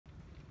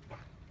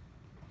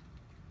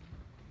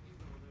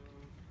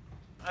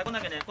はい、こん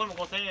だけね、これも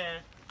5000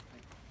円。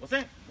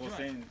5000、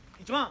5000、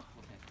1万、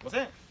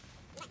5000。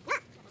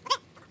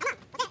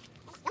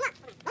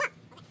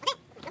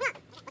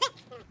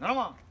7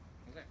万、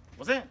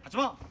5000、8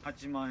万、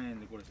8万円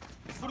でこれ。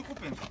これコ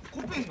ペンか。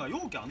コペンが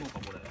容器あんのか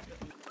これ。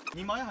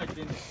2万円入っ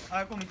てんねん。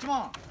はい、これ1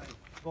万、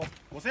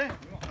5000、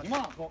2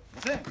万、5000。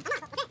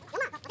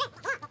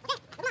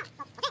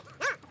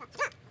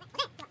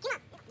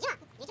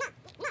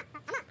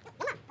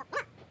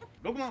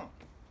6万、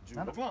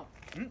16万、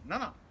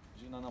7、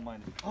17万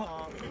円で。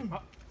あ、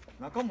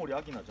中森明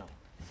菜ちゃん。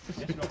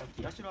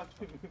八代明。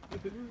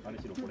あれ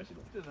しろ、これし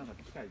ろ。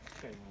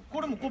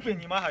これもコペン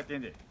2枚入って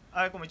んで。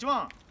あ、これ1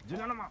万、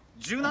17万、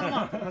17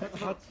万、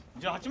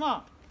18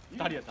万、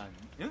2人やったん。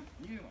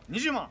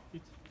20万、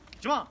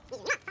1万、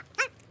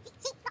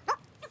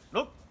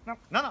6、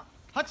7、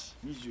8、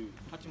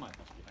28万円。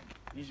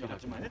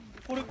28万円ね。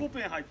これコ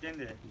ペン入ってん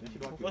で。よ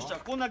っしゃ、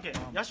こんだけ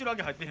ヤシロア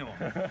ゲ入ってへんわ。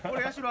こ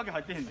れヤシロアゲ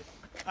入ってへんで。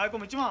あ、こ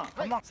れ1万、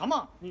3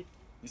万、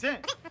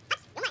2000、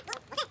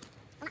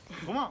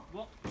5万、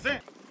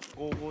5000、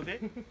55で。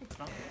こ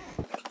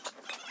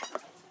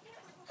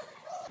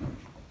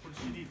れ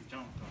シリーズちゃ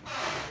うんすか。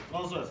あ、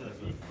そうやそうや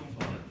そうや。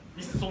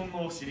一村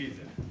のシリー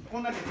ズ。こ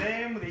んだけ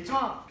全部で1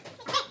万、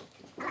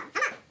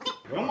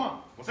4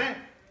万、5000、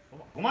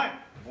5万円、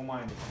5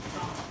万円です。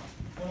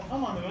この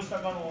天野義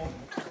高の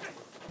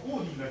オー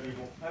ディンだけい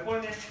こう。はい、こ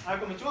れね、はい、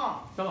これ1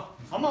万、3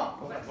万、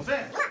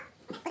5000、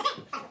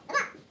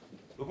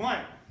6万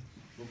円、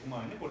6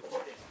万円ね、これ。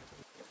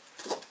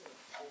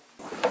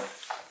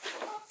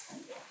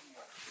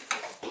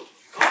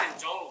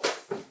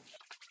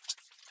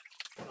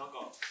なんか、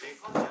ええ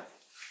感じや。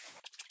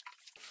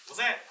5000、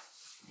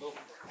6、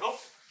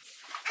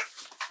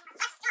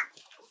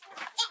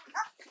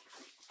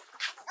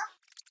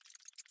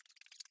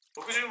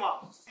60万、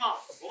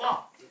5万、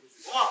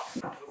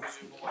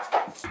65万。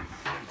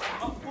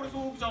あ、これ総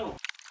額ちゃうの。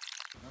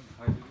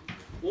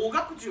大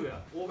学中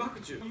や、大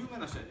学中。有名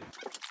な人やで。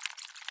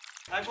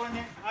はい、これ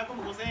ね、はい、こ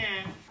れも5000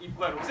円、1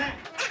個や6000。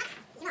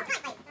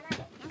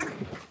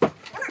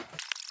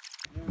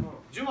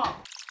10万、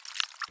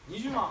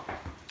20万、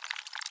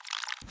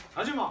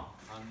30万、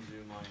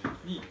30万円、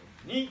2、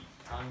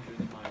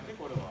32万円で、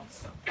これは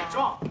1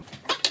万。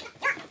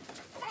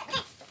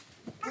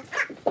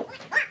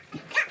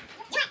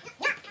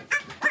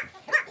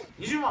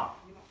20万、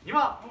2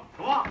万、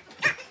5万、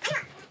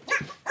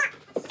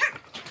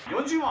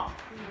40万、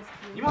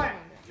2万円、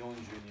42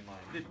万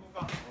円で、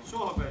小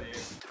白やで。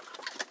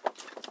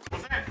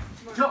5000、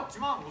1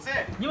万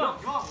5000、2万、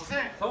2万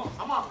5000、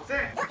3万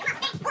5000、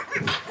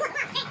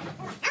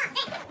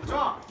1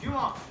万、9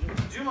万、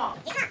10万、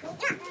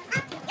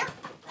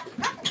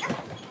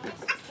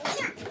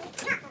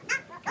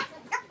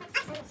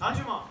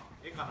30万、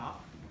ええかな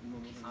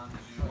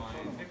？30万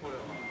円で、これは。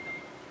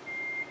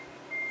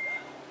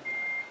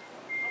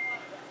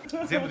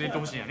全部で言って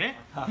ほしいんやね。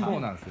そう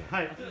なんですよ。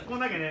はい、こん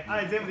だけね、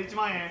はい、全部で1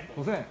万円。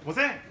5000、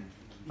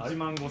1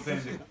万5000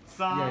円で。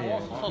さあ、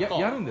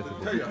やるんですよ。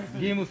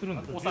ゲームするん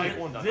です。抑え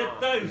込んだ。絶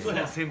対嘘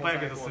や。先輩や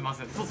けどすみま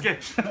せん。嘘つけ。はい、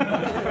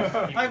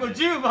これ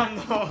10番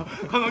のこ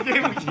のゲ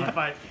ーム機いっ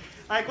ぱい。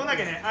はい、こんだ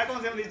けね、はい、こ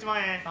の全部で1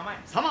万円。3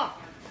万。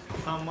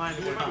3万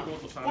円で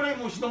これ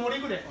もう一盛り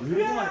いくで。ここまで。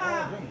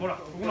ほら、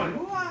ここま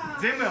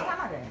で。全部よ。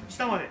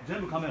下まで。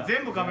全部カメラ。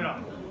全部カメラ。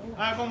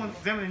はい、これも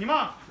全部で2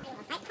万。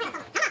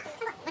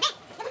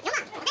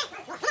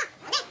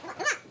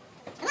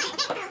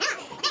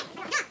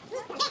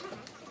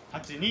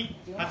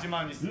8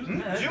万です。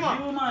10万。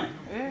10万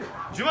円。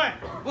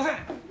5000。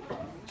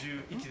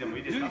11でも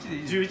いいですか。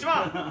11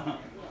万。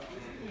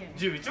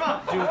11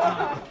万。11万。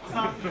3。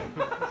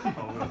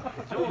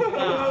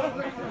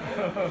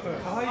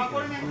あ、こ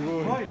れね。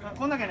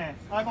こんだけね。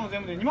あ、この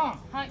全部で2万。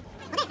はい。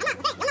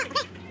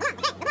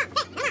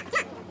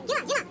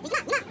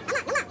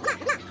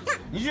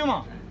20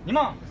万。2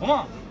万。5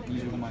万。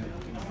25万円。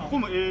これ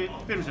も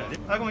ペルシャやで。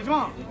あ、この1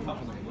万。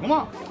5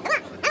万。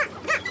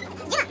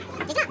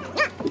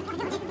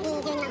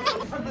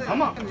3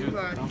万。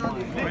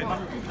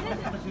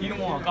いる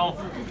もんは買おう。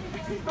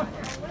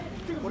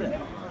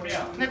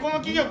ね、この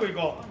企業い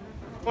こ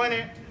う。これ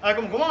ね、あ、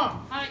これも5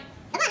万。はい。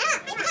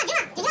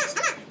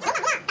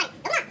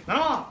7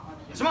万。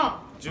1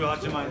万。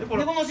18万円で、こ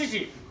れこの獅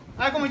子。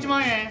あ、これも1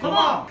万円。5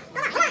万。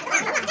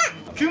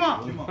9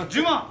万。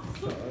10万。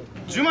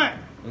10万円。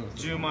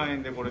10万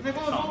円でこれ。で、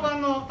この相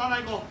談の棚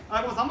いこう。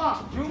あ、これ3万。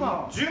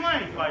10万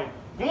円いっぱい。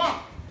5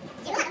万。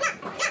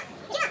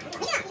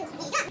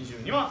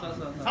22万。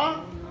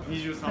3。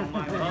23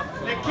万円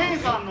で、ケン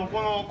さんの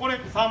これ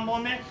3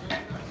本ね。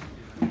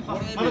ま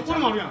だこれ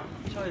もあるやん。あ、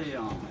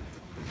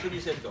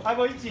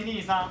これ1、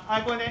2、3。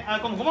あ、これね、あ、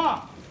これも5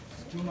万。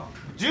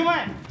10万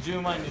円。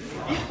10万円です。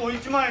1個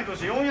1万円とし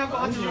て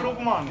486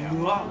万あんねや。こ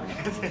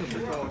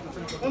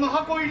の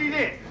箱入り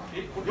で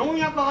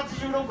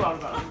486ある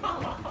か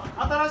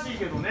ら。新しい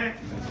けど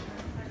ね。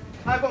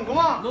はい、これ5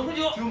万。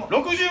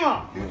60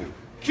万。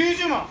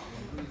90万。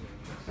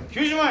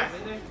90万円。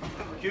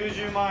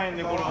90万円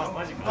でこれは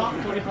マジか。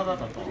鳥肌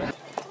だと。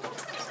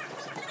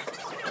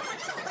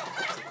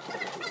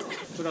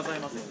ください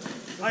ませ。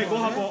はい、5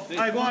箱。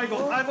はい、5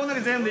箱。はい、こんだ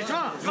け全部で1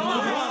万。4、5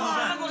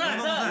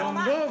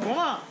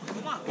万。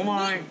5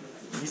万円。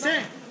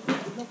2000。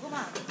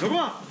6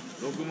万。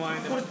6万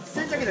円で。これ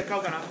先着で買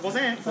うかな。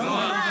5000円。4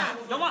万。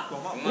5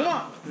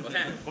万。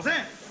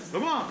5000。6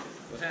万。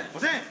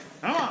5000。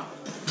7万。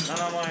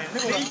7万円で、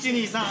これ1、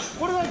2、3。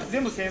これは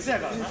全部先生や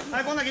からな。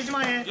はい、こんだけ1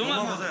万円。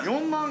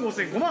4万5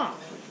千。5万。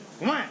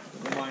5万円。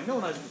5万円で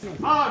同じですよ。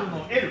R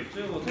の L。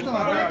ちょっと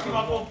待って。木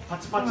箱パ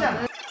チパチや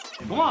な。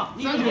5万。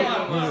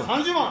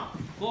30万。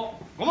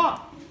5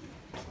万。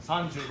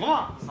35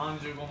万。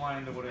35万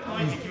円でこれ。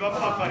毎日木箱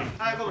ばっかり。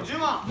はい、これ10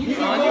万。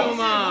30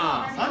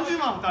万。30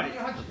万2人。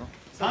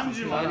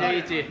30万。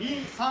2、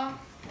3、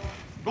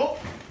5。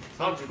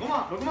35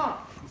万。6万。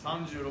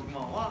36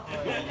万は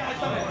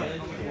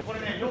これ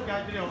ね、容器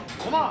入ってるよ。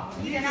5万。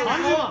30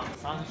万。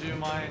30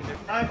万円で。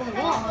はい、この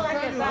5万。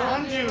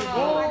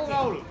35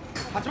がおる。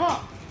8万。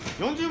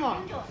40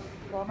万。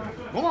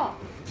5万。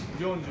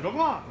46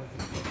万。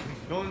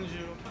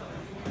40。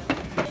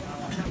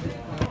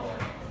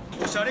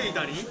おしゃれ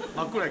板に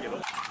真っ暗やけど。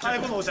はい、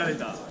このおしゃれ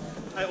板。は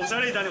い、おしゃ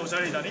れ板におしゃ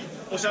れ板に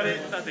おしゃれ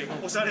縦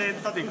おしゃれ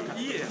縦家や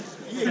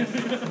家や。は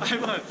い、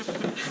まあ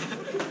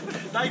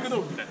大工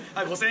道具みたい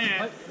な。はい、5000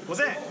円。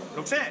5000円。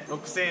6000円。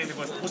6000円で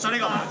これおしゃれ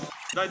が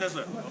大体そ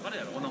うや。分かる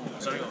やろこんなもん。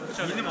おしゃれがみ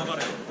んなも分か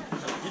るやろ。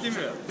見てみ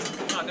ろよ。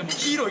あ、でも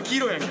黄色い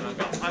やんけなん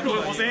か。はい、これ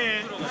5000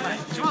円。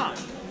1万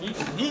2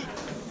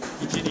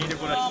 12で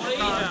これ。これいい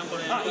じゃんこ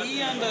れ。あ、いい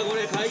やんかこ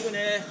れ。かいく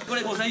ね。こ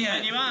れ5000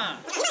円。2万。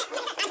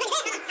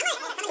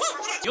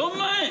4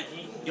万円。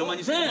4万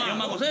2000円。4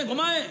万5000円。5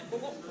万円。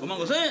5万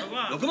5000円。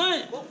6万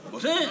円。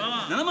5000円。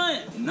7万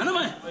円。7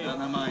万円。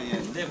7万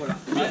円でこれ。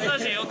水差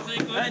し4つい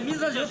く。はい、水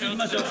差し4ついき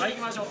ましょう。はい、行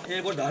きましょう。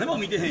これ誰も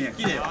見てへんやん。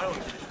綺麗よ。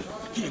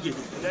綺麗。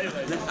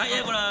はい、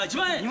これ1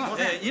万円。2万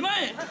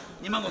円。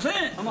2万5000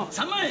円。3万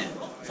円。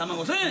3万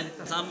5000円。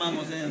3万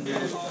5000円で。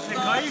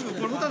外部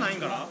これ蓋ないん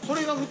かな。こ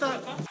れが蓋。こ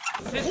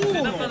う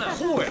のこうや。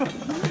は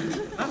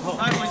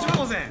い、これ1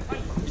万5000円。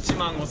1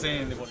万5000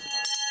円でこれ。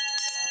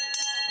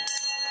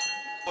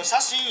写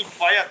真いっ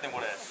ぱいやってんこ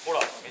れ。ほら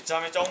めちゃ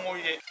めちゃ思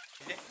い出。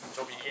見てち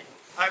ょびり。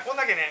はい、こん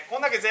だけね、こ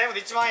んだけ全部で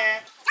1万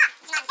円。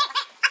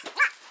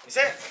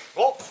2000、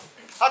5、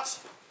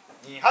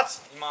8、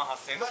28、2万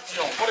8000円の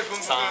4。これ分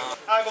散。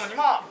はい、この2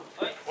万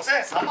5000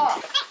円。3万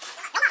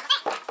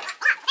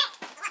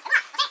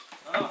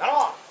7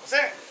万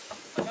5000円。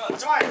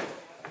8万円。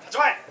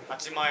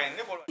8万円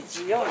でこれ。はい、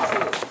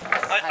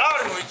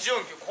R の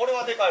149。これ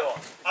はでかいわ。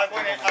はい、こ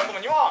れね、この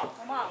2万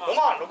5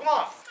万6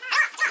万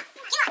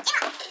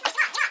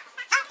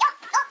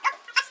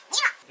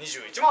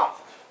21万、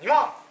2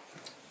万、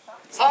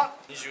3、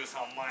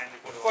23万円で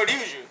これ。これリ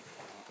ュウジュ、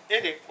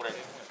絵でこれ。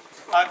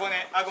はい、これ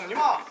ね、これ2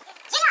万。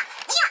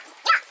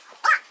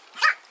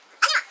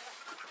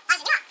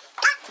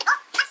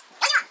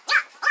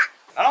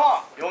7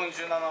万、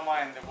47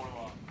万円でこれ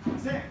は。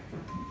1000。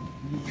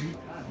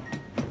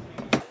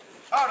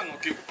R の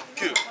9、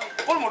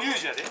これもリュウ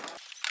ジやで。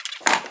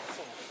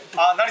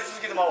あ、なり続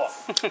けてまうわ。は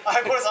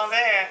い、これ3000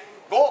円。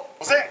5、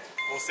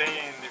5000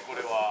円でこ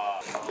れ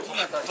は。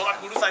トラッ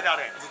クうるさいであ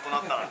れ、ずっとな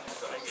ったら。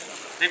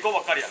でこうば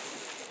っかりや。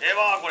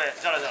わこれ、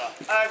じゃらじゃ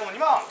ら。はい、この2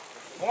万、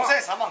5000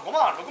円、3万、5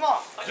万、6万、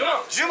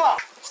10万、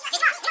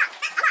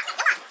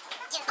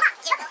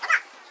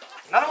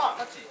7万、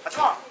8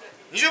万、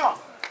20万、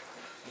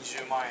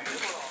20万円。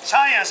シ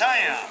ャンや、じゃ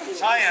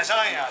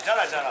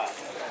らじゃら。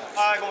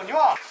はい、この2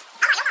万、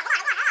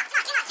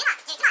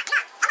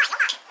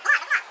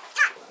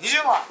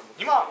20万、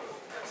2万、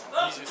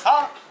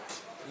23、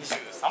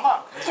23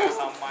万、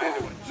23万円で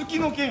これ。月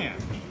の券や。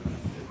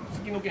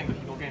月の券と日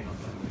の券なん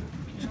だ。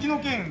月の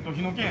券と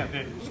日の券やっ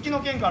て、月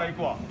の券からい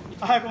くわ。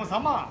はい、この3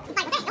万。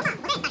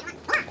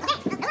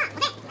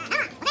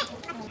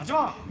8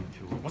万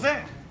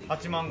5000、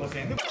8万5000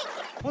円で。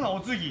ほな、お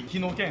次、日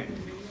の券。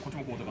こっち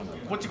もこうとかな。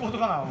こっちこうと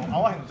かな、もう合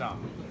わへんのじゃん。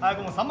はい、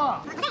この3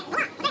万。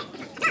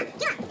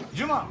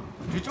10万、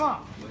11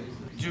万。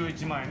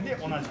11万円で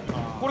同じ。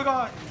これ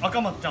が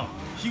赤松ちゃん。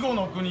肥後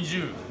の国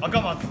10、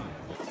赤松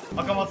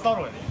太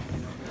郎やね。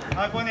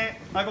はい、これ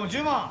ね、はい、これ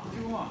10万、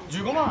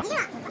15万、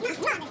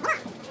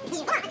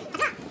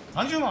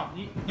30万、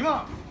2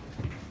万、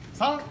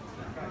3、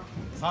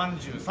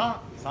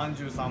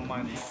33万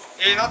円です。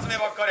夏目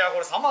ばっかりや。こ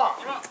れ3万。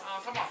3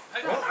万。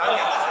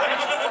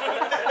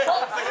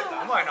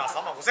うまいな。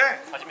3万5000円。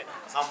初めて。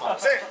3万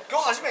5000円。今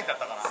日初めてやっ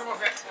たかな。すみま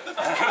せん。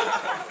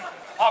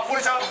あ、こ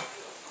れちゃう。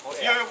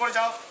いよいよこれち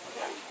ゃう。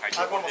はい、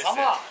これも3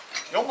万、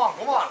4万、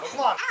5万、6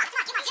万、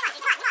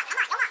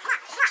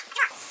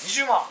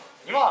20万、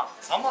2万、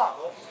3万、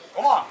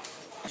5万、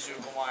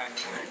25万円。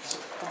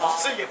あ、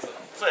水月。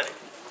そうやで。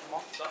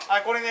は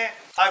い、これね。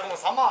はい、この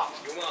3万、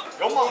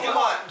4万、5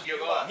万、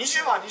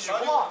20万、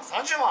25万、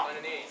30万、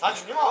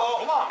32万、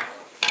5万、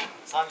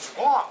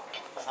35万、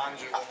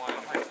35万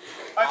円。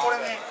はい、これ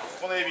ね、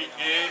このエビ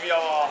や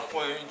わ。こ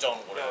れええんちゃう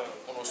のこれ。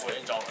この人え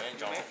えんちゃうの。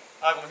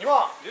はい、この2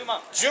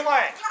万、10万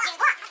円。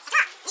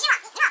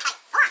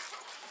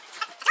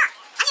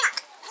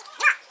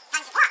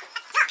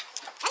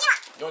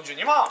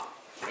42万、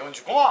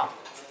45万、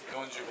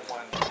45万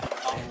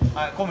円。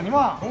はい、これも2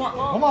万、5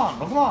万、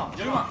6万、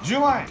10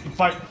万円いっ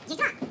ぱい。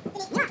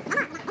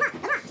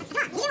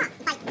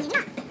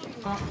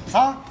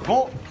3、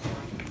5、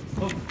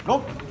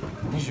6、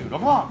26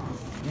万、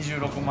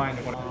26万円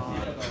でこれ。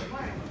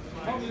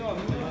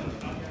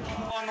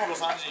の魯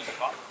山人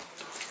か。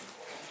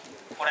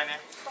これね。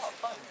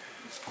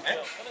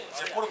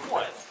じゃこれこう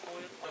や。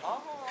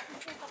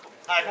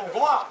はい、ここ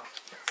5万。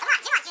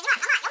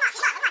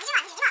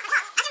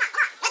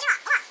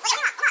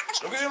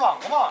60万、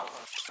5万、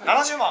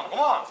70万、5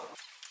万、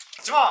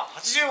1万、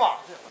80万。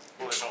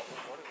どうでしょう。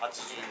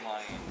80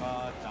万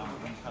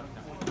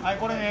円。はい、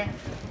これね。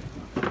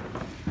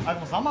はい、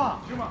もう3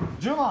万、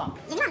10万。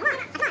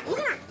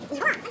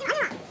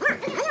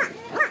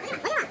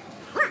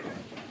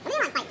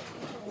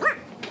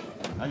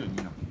大丈夫、み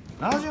んな。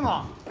70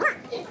万。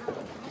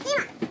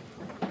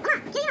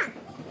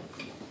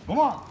5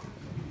万、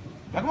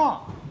100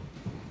万、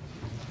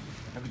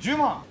110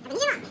万。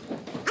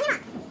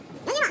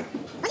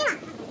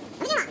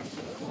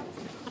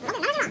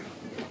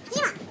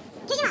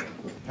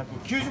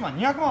190万、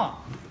200万、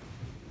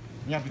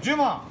210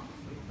万、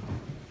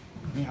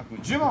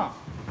210万。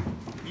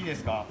いいで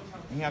すか。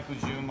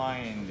210万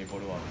円でこ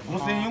れは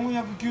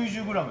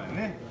5490グラムや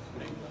ね。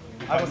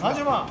はい、これ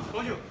30万、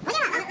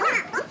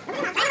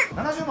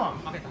70万、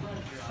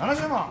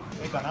70万、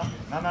いいかな。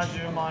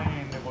70万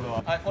円でこれ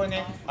は。はい、これ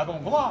ね。あと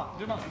5万、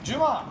10万。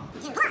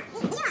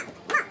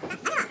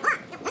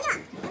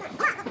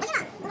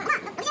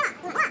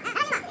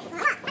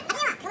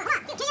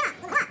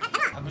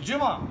110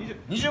万、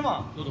20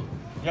万、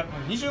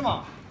120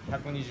万、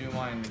120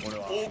万円でこれ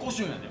は。大御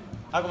朱やで。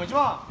はい、これ1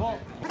万。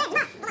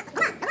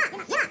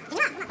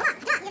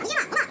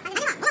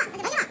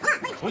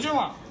50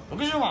万、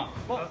60万、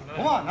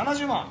5万、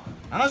70万、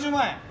70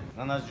万円、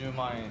70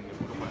万円で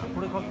こ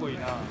れかっこいい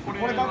な。こ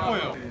れかっこい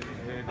いよ。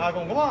あ、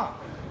この5万、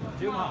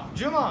10万、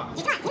10万、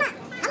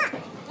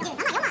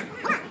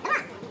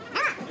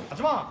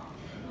8万、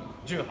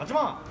18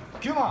万、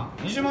9万、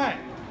20万円、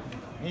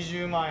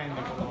20万円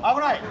でこれ危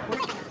ない。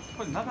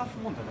これ流す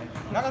もんじゃ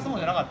ない。流すもん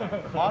じゃなかった。あ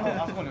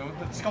そこに、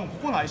しかもこ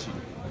こないし。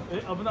危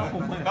な。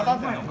ガタン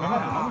ってんの。ガタ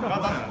ンってこ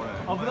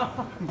れ。危な。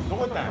ど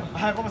こ行ったんや。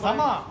はい、これ3万。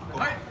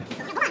はい。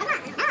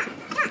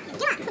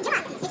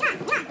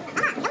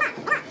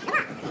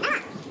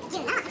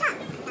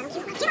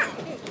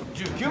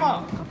19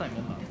万、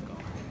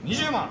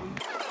20万、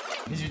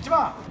21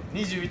万、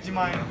21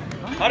万円。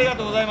ありが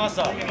とうございまし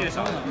た。いいでし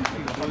ょ。